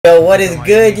Yo, what is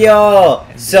good, y'all?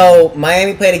 So,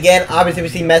 Miami played again. Obviously, we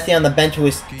see Messi on the bench who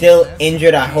is still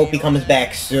injured. I hope he comes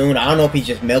back soon. I don't know if he's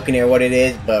just milking it or what it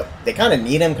is, but they kind of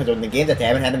need him because in the games that they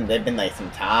haven't had him, they've been like some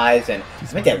ties, and I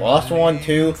think they lost one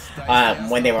too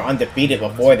when they were undefeated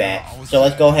before that. So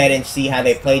let's go ahead and see how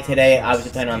they play today.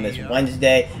 Obviously, playing on this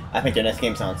Wednesday. I think their next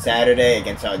game's on Saturday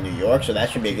against New York, so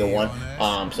that should be a good one.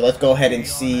 So let's go ahead and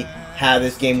see how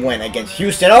this game went against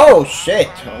Houston. Oh shit!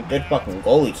 Oh, good fucking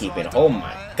goalie keeping. Oh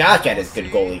my gosh, that is good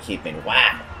goalie keeping.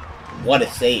 Wow. What a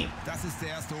save.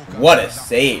 What a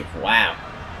save. Wow.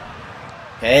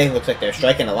 Okay, looks like they're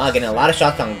striking a lot, getting a lot of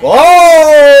shots on goal.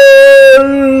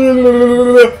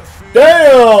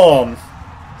 Damn.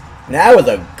 That was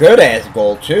a good ass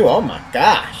goal too. Oh my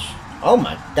gosh. Oh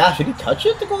my gosh. Did he touch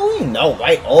it, the goalie? No,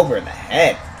 right over the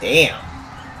head. Damn.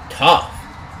 Tough.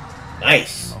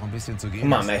 Nice.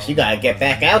 Come on, Messi. You gotta get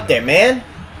back out there, man.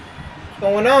 What's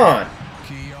going on?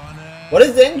 What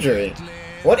is the injury?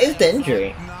 What is the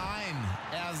injury?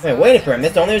 Wait, waiting for him.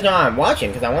 That's the only reason I'm watching,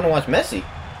 because I want to watch Messi.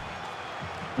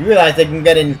 You realize they can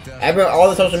get in... all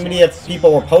the social media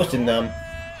people were posting them.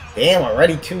 Damn,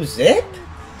 already 2-zip?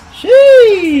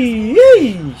 Sheesh.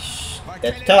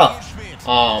 That's tough.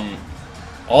 All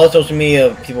the social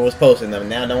media people was posting them.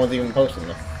 Now no one's even posting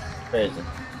them. Crazy.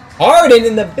 Harden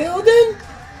in the building?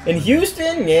 In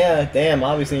Houston? Yeah, damn,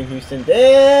 obviously in Houston.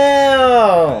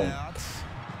 Damn!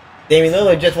 Damian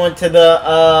Lillard just went to the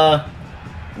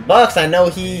Bucks. I know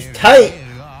he's tight.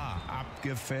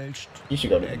 He should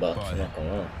go to the Bucks. I'm not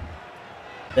gonna lie.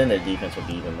 Then their defense will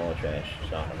be even more trash.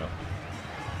 So I don't know.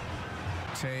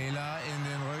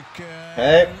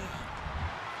 Hey,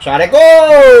 shot it,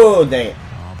 go! Dang it!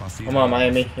 Come on,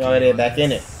 Miami. You already back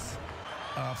in it.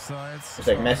 It's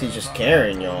like Messi's just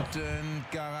carrying y'all.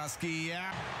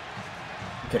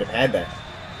 Could have had that.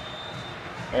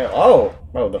 Oh,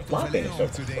 bro, the flopping is so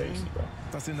crazy, bro.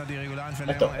 That's the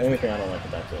only thing I don't like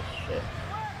about this shit.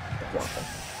 The flopping.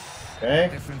 Okay.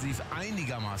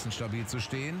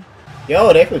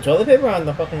 Yo, they put toilet paper on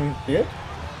the fucking field?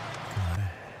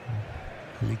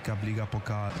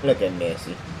 Look at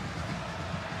Messi.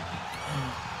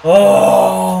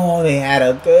 Oh, they had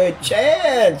a good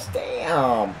chance.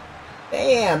 Damn.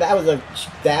 Damn, that was a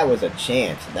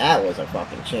chance. That was a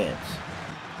fucking chance.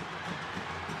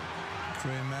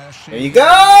 There you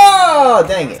go!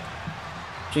 Dang it.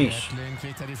 Jeez.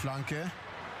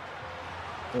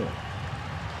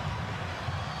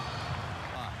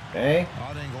 Okay.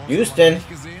 Houston.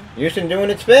 Houston doing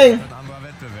its thing.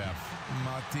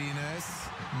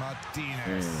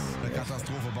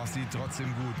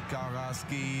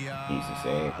 Easy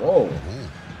save. Whoa.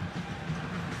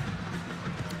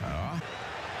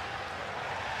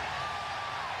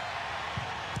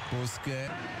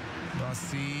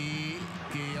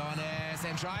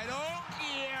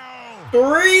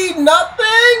 Three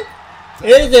nothing?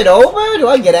 Is it over? Do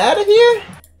I get out of here?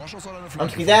 I'm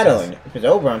skedaddling. If it's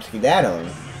over, I'm skedaddling.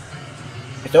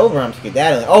 If it's over, I'm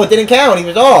skedaddling. Oh, it didn't count. He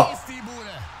was off.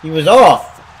 He was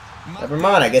off. Never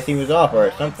mind. I guess he was off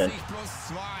or something.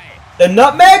 The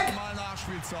nutmeg?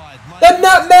 The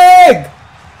nutmeg!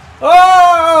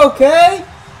 Oh, okay.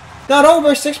 Not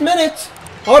over. 6 minutes.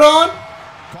 Hold on.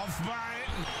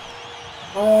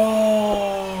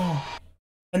 Oh.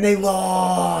 And they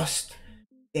lost.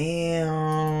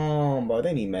 Damn. Bro,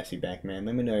 they need Messi back, man.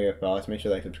 Let me know your thoughts. Make sure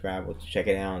to like, subscribe. We'll check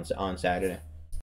it out on Saturday.